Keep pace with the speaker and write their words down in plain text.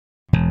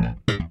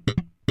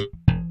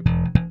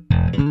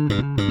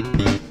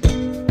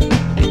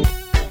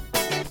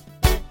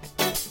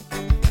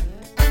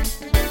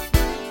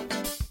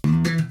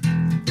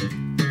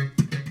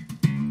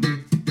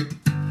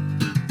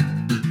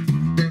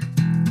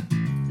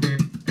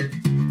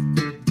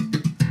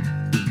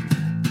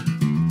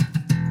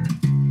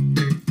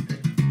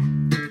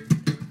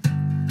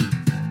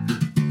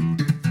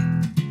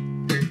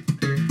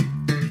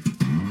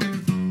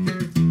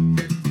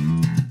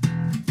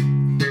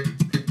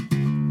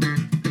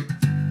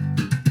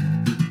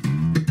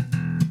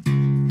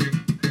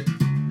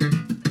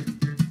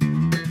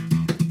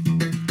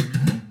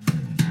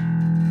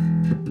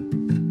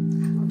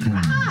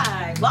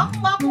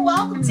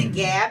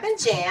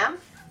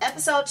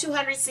Episode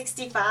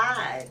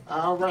 265.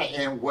 All right,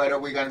 and what are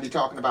we going to be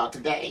talking about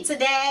today?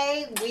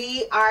 Today,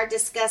 we are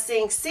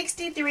discussing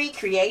 63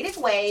 creative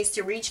ways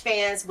to reach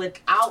fans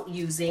without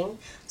using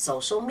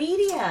social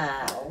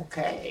media.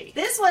 Okay.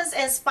 This was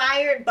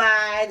inspired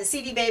by the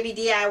CD Baby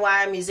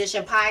DIY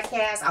Musician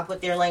Podcast. I'll put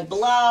their link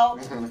below.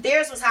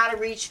 Theirs was how to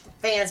reach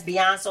fans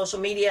beyond social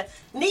media.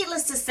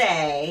 Needless to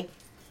say,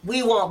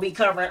 we won't be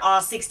covering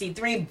all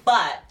 63,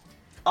 but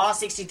all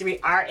 63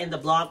 are in the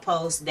blog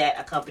post that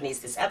accompanies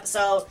this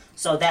episode,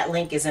 so that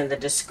link is in the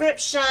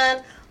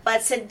description.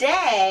 But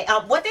today,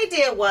 what they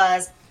did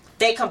was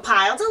they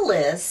compiled a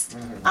list,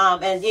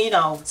 and you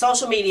know,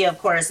 social media, of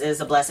course,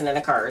 is a blessing and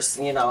a curse.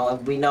 You know,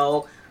 we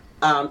know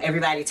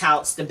everybody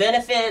touts the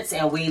benefits,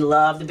 and we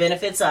love the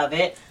benefits of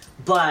it.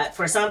 But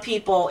for some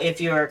people,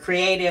 if you're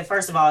creative,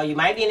 first of all, you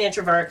might be an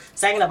introvert.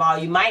 Second of all,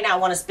 you might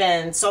not want to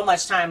spend so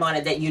much time on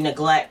it that you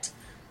neglect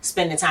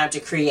spending time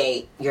to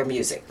create your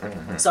music.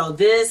 So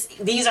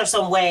these are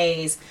some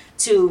ways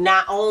to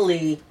not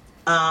only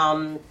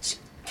kind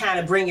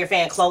of bring your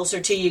fan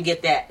closer to you,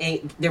 get that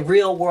the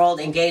real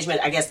world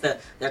engagement, I guess the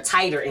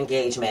tighter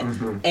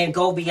engagement, and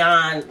go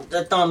beyond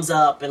the thumbs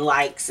up and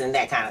likes and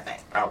that kind of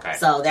thing. Okay.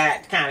 So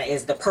that kind of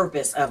is the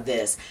purpose of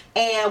this.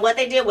 And what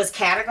they did was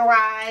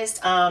categorized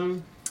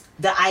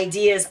the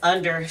ideas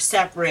under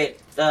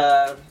separate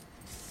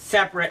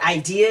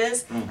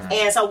ideas.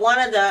 And so one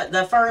of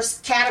the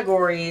first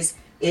categories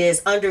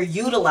is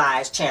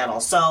underutilized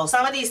channels. So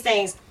some of these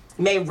things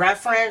may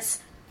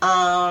reference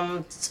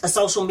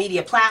social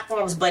media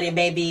platforms, but it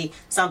may be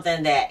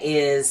something that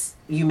is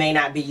you may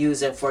not be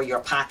using for your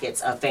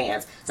pockets of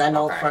fans. So I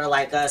know for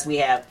like us, we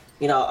have,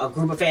 you know, a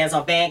group of fans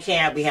on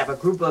Bandcamp. We have a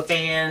group of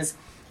fans,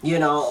 you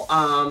know,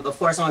 of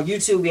course on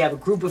YouTube, we have a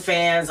group of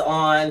fans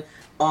on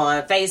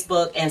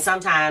Facebook, and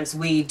sometimes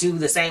we do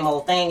the same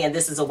old thing, and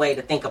this is a way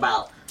to think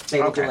about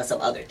maybe doing some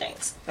other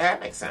things.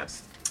 That makes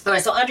sense. All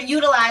right, so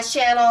underutilized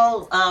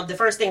channel, the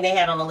first thing they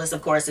had on the list,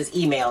 of course, is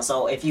email.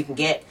 So if you can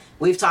get,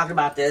 we've talked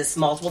about this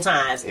multiple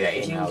times,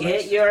 if you can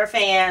get your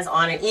fans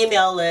on an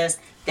email list,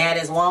 that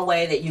is one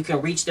way that you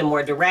can reach them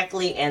more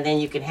directly, and then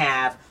you can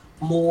have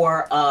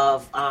more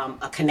of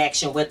a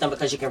connection with them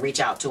because you can reach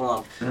out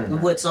to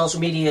them. With social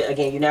media,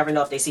 again, you never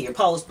know if they see your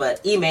post,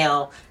 but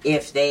email,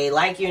 if they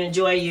like you and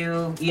enjoy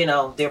you, you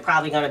know, they're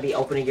probably going to be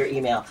opening your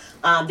email.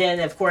 Then,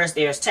 of course,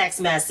 there's text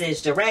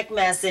message, direct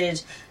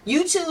message,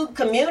 YouTube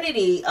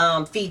community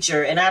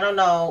feature, and I don't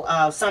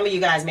know, some of you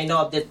guys may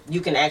know that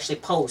you can actually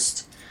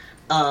post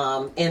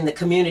in the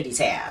community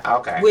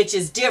tab, which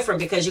is different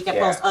because you can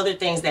post other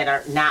things that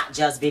are not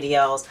just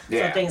videos.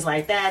 So things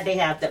like that. They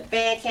have the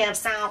Bandcamp,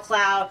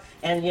 SoundCloud,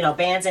 and you know,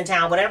 Bands in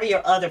Town, whatever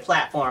your other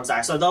platforms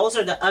are. So those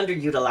are the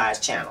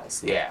underutilized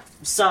channels.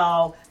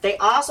 So they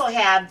also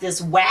have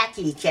this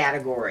wacky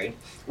category,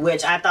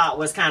 which I thought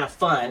was kind of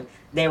fun.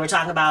 They were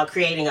talking about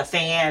creating a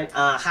fan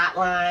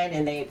hotline,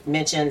 and they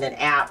mentioned an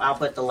app, I'll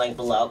put the link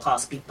below,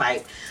 called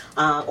SpeakPipe,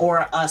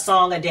 or a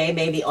song a day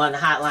maybe on the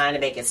hotline to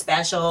make it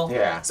special,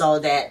 so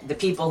that the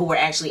people who were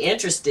actually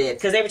interested,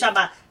 because they were talking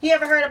about, you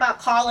ever heard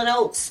about Hall &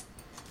 Oates?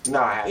 No,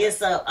 I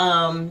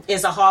haven't.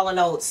 It's a Hall &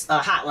 Oates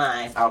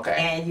hotline.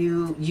 And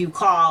you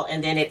call,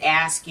 and then it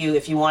asks you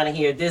if you want to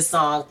hear this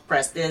song,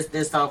 press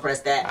this song,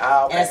 press that.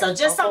 And so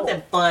just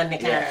something fun to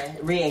kind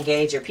of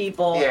re-engage your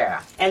people.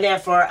 And then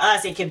for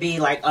us, it could be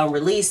like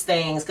unreleased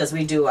things, because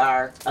we do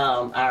our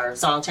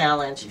song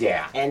challenge.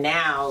 And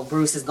now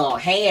Bruce is going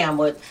ham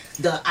with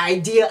the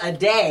idea a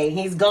day.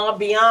 He's gone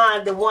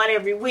beyond the one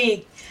every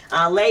week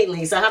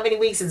lately. So how many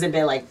weeks has it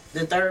been? Like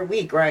the third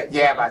week, right?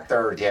 About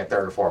third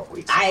or fourth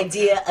week.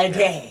 Idea a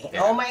day.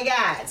 Oh my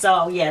God.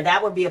 So yeah,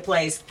 that would be a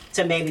place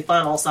to maybe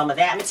funnel some of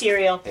that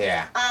material.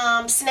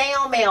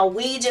 Snail mail.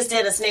 We just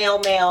did a snail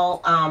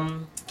mail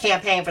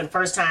campaign for the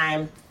first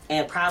time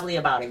in probably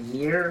about a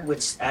year,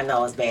 which I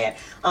know is bad.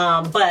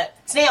 But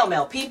snail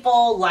mail,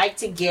 people like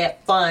to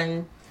get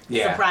fun,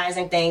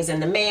 surprising things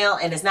in the mail,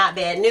 and it's not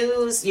bad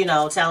news, you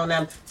know, telling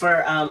them.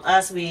 For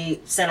us,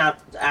 we sent out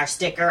our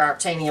sticker, our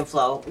Obtainium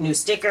Flow new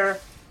sticker,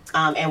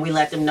 and we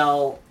let them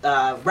know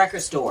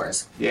record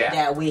stores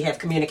that we have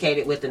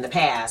communicated with in the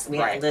past. We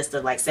had a list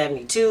of like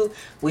 72.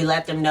 We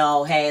let them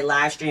know, hey,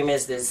 live stream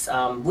is this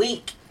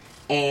week,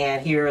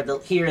 and here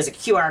is a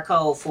QR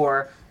code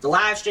for the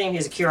live stream.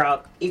 Here's a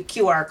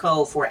QR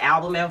code for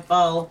album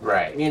info.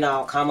 You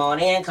know, come on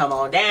in, come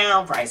on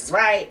down, price is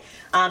right.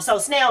 So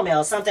snail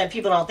mail, something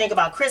people don't think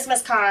about.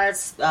 Christmas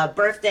cards,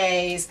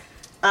 birthdays.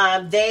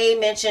 They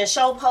mentioned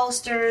show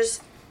posters.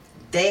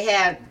 They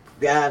had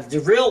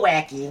the real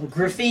wacky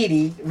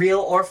graffiti, real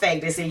or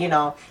fake. They said, you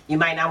know, you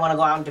might not want to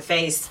go out and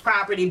deface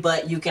property,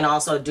 but you can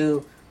also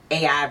do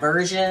AI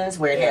versions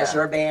where it has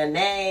your band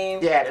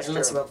name. That's true. It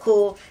looks real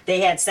cool.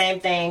 They had same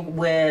thing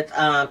with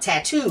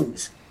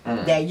tattoos.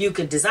 That you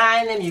could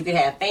design them, you could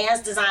have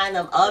fans design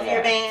them of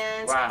your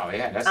bands.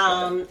 That's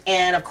cool.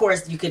 And of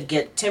course, you could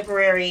get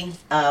temporary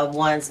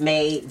ones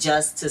made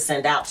just to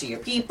send out to your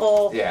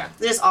people.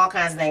 There's all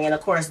kinds of things, and of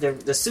course,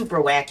 the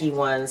super wacky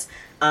ones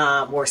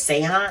were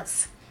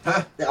seance.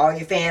 all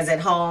your fans at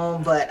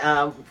home, but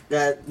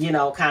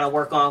kind of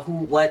work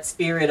on what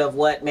spirit of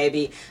what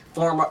maybe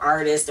former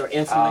artist or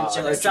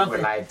influential or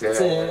something. Right.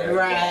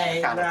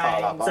 Right.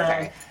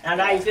 So I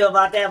know how you feel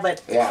about that,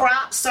 but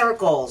crop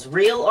circles,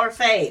 real or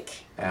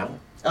fake. Yeah.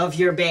 Of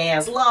your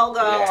band's logo.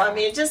 Yeah. I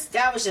mean,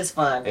 that was just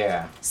fun.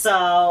 Yeah.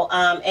 So,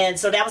 and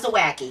so that was a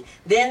wacky.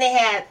 Then they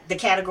had the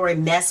category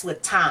mess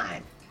with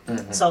time.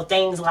 Mm-hmm. So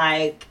things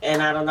like,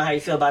 and I don't know how you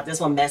feel about this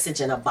one,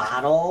 message in a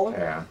bottle.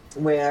 Yeah.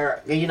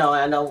 Where,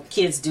 I know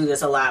kids do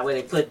this a lot, where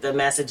they put the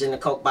message in the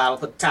Coke bottle,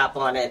 put the top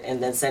on it,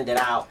 and then send it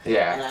out.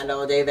 Yeah. And I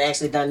know they've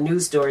actually done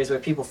news stories where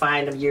people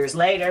find them years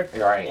later.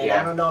 Right. And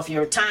I don't know if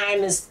your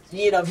time is,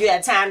 if you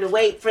had time to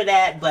wait for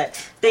that, but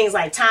things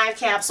like time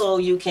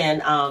capsule, you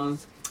can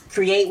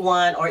create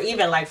one, or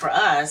even like for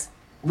us,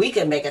 we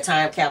could make a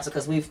time capsule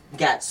because we've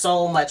got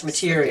so much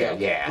material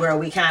where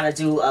we kind of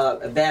do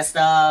a best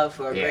of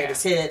or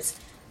greatest hits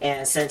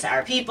and send to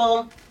our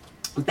people.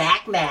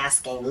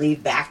 Backmasking,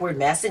 leave backward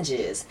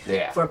messages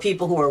for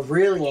people who are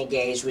really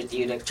engaged with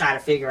you to try to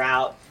figure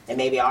out and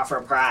maybe offer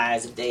a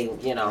prize if they,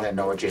 They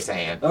know what you're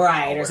saying.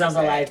 Right, or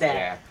something like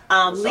that.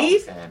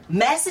 Leave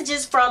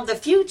messages from the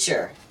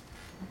future.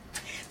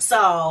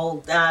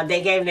 So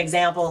they gave an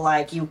example,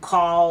 like you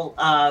call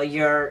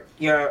your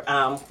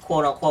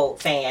quote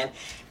unquote fan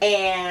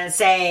and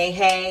say,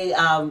 hey,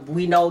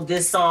 we know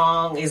this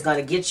song is going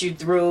to get you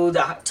through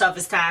the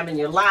toughest time in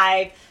your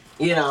life,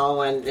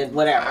 and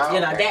whatever.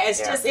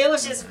 It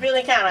was just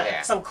really kind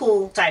of some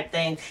cool type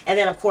thing. And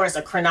then of course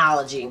a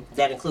chronology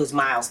that includes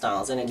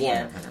milestones. And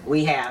again,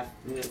 we have,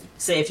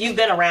 so if you've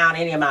been around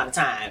any amount of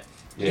time,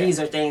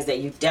 these are things that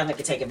you definitely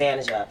could take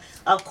advantage of.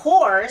 Of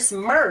course,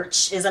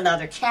 merch is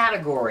another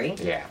category.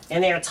 Yeah.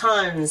 And there are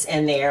tons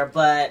in there,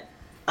 but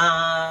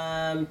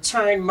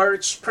turn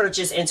merch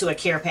purchase into a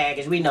care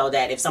package. We know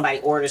that if somebody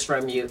orders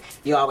from you,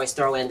 you always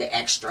throw in the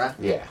extra.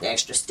 Yeah. The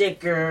extra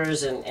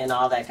stickers and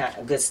all that kind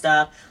of good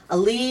stuff.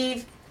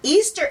 Leave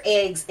Easter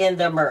eggs in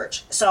the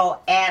merch. So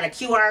add a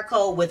QR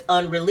code with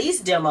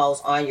unreleased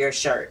demos on your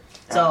shirt.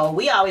 So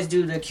we always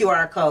do the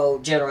QR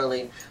code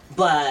generally,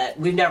 but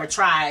we've never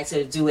tried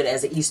to do it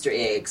as an Easter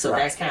egg. So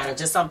that's kind of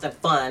just something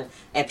fun.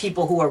 And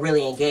people who are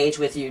really engaged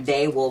with you,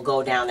 they will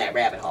go down that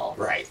rabbit hole.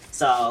 Right.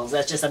 So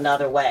that's just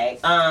another way.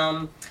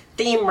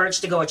 Theme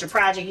merch to go with your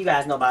project. You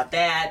guys know about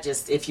that.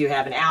 Just if you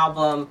have an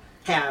album,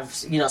 have,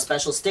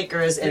 special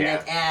stickers. And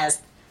then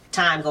as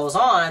time goes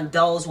on,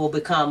 those will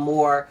become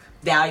more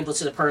valuable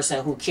to the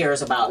person who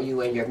cares about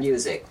you and your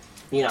music.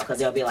 Because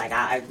they'll be like,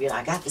 I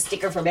got the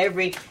sticker from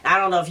every. I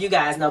don't know if you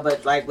guys know,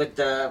 but like with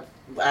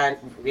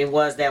it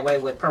was that way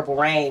with Purple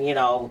Rain.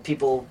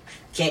 People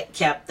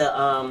kept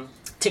the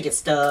ticket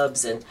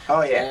stubs and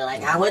they're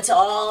like, I went to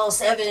all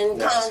 7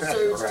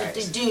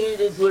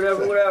 concerts,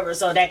 whatever.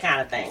 So that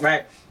kind of thing,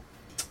 right?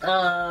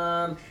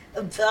 The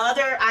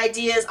other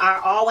ideas are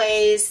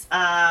always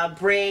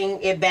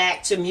bring it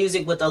back to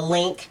music with a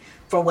link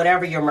for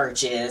whatever your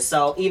merch is.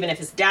 So even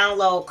if it's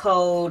download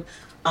code.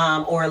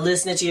 Or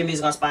listening to your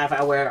music on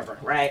Spotify, wherever,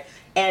 right?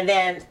 And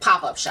then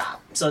pop-up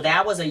shop. So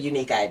that was a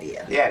unique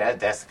idea. Yeah,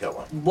 that's a good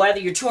one. Whether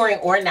you're touring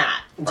or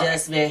not,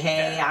 just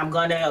hey, I'm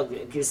gonna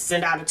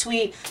send out a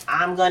tweet.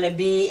 I'm gonna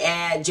be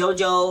at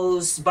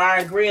JoJo's Bar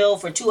and Grill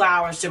for 2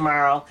 hours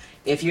tomorrow.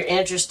 If you're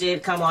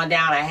interested, come on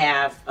down. I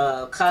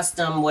have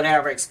custom,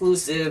 whatever,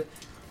 exclusive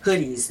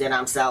hoodies that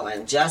I'm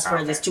selling just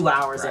for this 2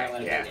 hours that I'm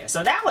gonna be there.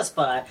 So that was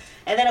fun.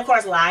 And then of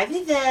course live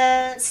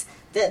events.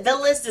 The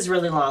list is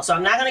really long, so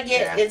I'm not going to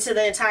get into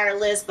the entire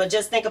list, but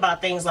just think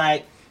about things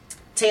like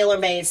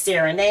tailor-made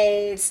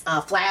serenades,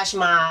 flash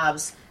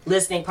mobs,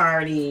 listening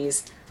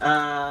parties,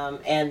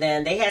 and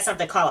then they had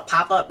something called a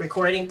pop-up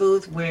recording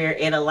booth where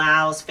it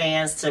allows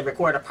fans to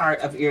record a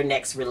part of your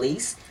next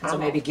release. So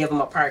maybe give them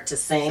a part to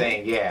sing.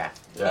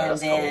 And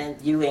then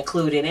you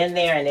include it in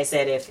there, and they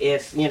said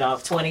if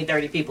 20,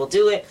 30 people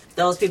do it,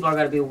 those people are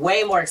going to be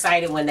way more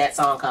excited when that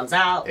song comes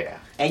out. Yeah.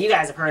 And you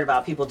guys have heard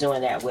about people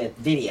doing that with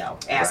video,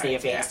 asking your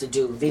fans to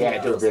do videos.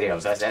 Yeah, do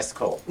videos. That's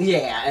cool.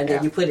 Yeah, and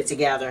then you put it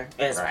together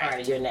as part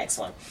of your next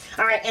one.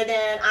 All right, and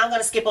then I'm going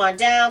to skip on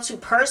down to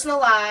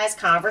personalized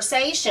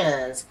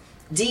conversations.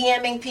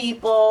 DMing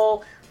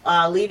people,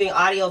 leaving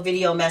audio,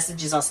 video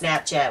messages on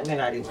Snapchat. We're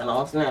not even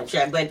on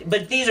Snapchat,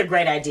 but these are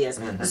great ideas.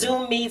 Mm-hmm.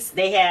 Zoom Meets,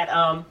 they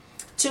had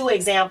 2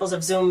 examples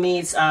of Zoom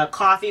Meets.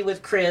 Coffee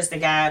with Chris, the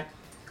guy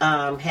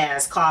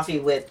has coffee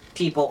with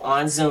people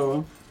on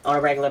Zoom on a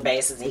regular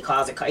basis. He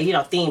calls it,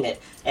 theme it.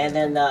 And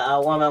then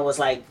the woman was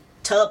like,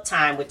 tub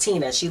time with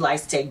Tina. She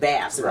likes to take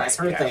baths, and that's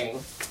her thing.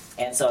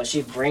 And so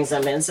she brings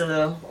them into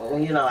the,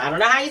 I don't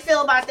know how you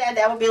feel about that.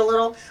 That would be a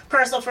little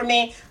personal for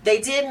me.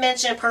 They did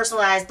mention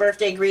personalized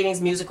birthday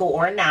greetings, musical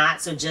or not.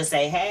 So just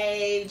say,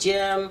 hey,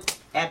 Jim,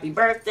 happy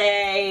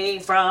birthday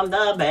from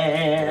the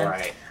band.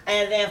 Right.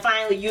 And then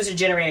finally,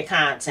 user-generated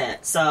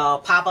content.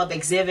 So pop-up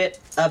exhibit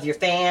of your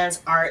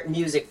fans, art,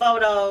 music,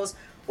 photos,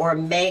 or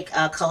make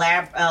a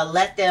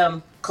let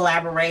them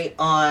collaborate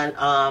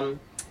on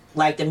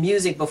like the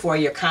music before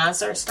your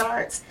concert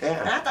starts. Yeah.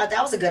 And I thought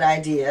that was a good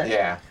idea.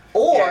 Yeah.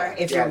 Or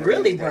if you're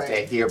really brave,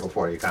 they hear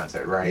before your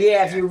concert, right?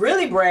 Yeah, if you're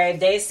really brave,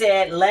 they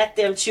said let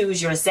them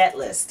choose your set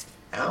list.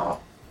 Oh,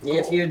 cool.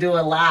 If you're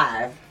doing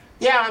live.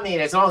 Yeah, I mean,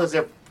 as long as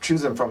they're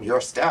choosing from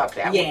your stuff,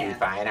 that would be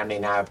fine. I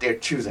mean, now if they're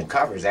choosing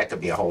covers, that could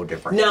be a whole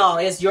different. No,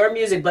 it's your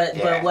music, but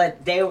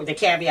what the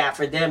caveat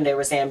for them, they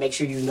were saying make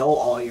sure you know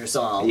all your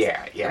songs.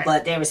 Yeah.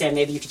 But they were saying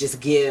maybe you could just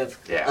give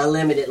a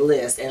limited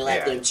list and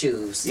let them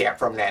choose. Yeah,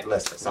 from that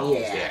list of songs.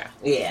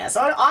 Yeah.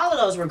 So all of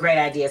those were great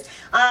ideas.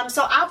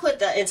 So I'll put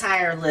the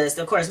entire list.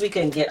 Of course, we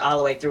couldn't get all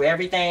the way through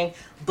everything,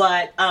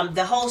 but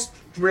the host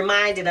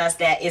reminded us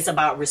that it's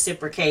about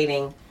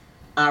reciprocating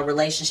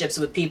relationships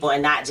with people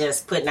and not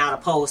just putting out a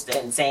post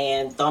and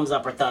saying thumbs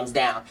up or thumbs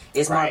down.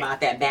 It's more about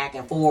that back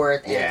and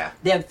forth and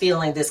them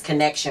feeling this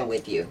connection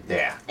with you.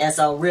 Yeah. And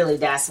so really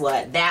that's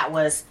what that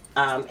was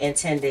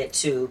intended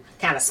to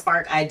kind of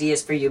spark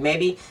ideas for you.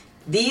 Maybe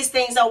these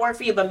things don't work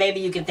for you, but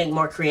maybe you can think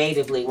more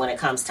creatively when it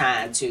comes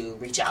time to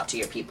reach out to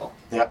your people.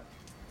 Yep.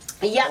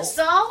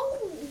 So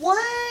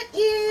what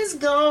is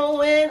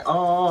going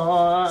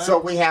on? So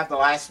we have the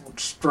last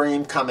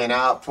stream coming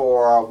up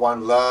for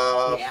One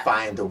Love,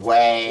 Find a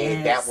Way.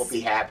 Yes. That will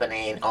be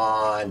happening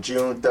on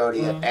June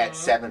 30th at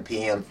 7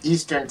 p.m.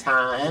 Eastern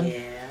Time.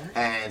 Yeah.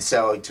 And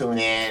so tune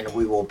in.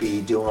 We will be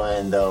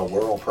doing the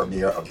world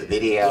premiere of the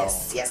video.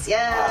 Yes.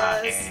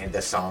 And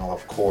the song,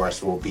 of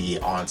course, will be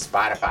on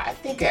Spotify. I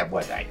think at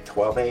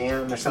 12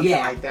 a.m. or something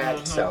like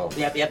that. So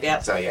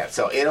Yep.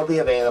 So it'll be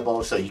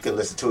available so you can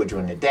listen to it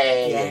during the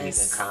day and you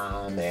can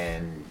come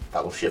and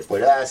fellowship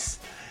with us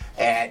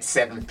at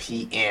 7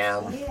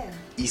 p.m.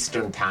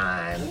 Eastern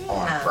Time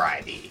on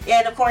Friday. Yeah,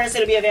 and of course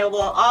it'll be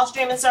available on all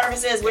streaming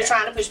services. We're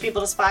trying to push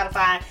people to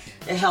Spotify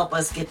and help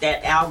us get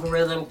that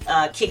algorithm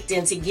kicked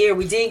into gear.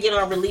 We did get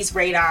on release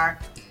radar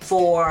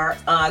for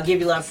Give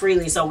You Love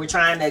Freely, so we're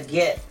trying to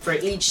get for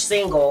each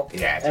single.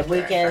 If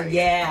we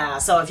can,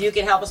 so if you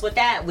can help us with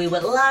that, we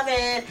would love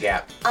it.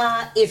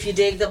 If you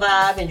dig the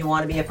vibe and you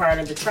want to be a part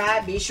of the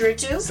tribe, be sure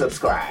to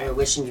subscribe. We're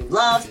wishing you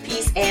love,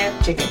 peace,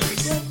 and chicken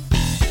grease.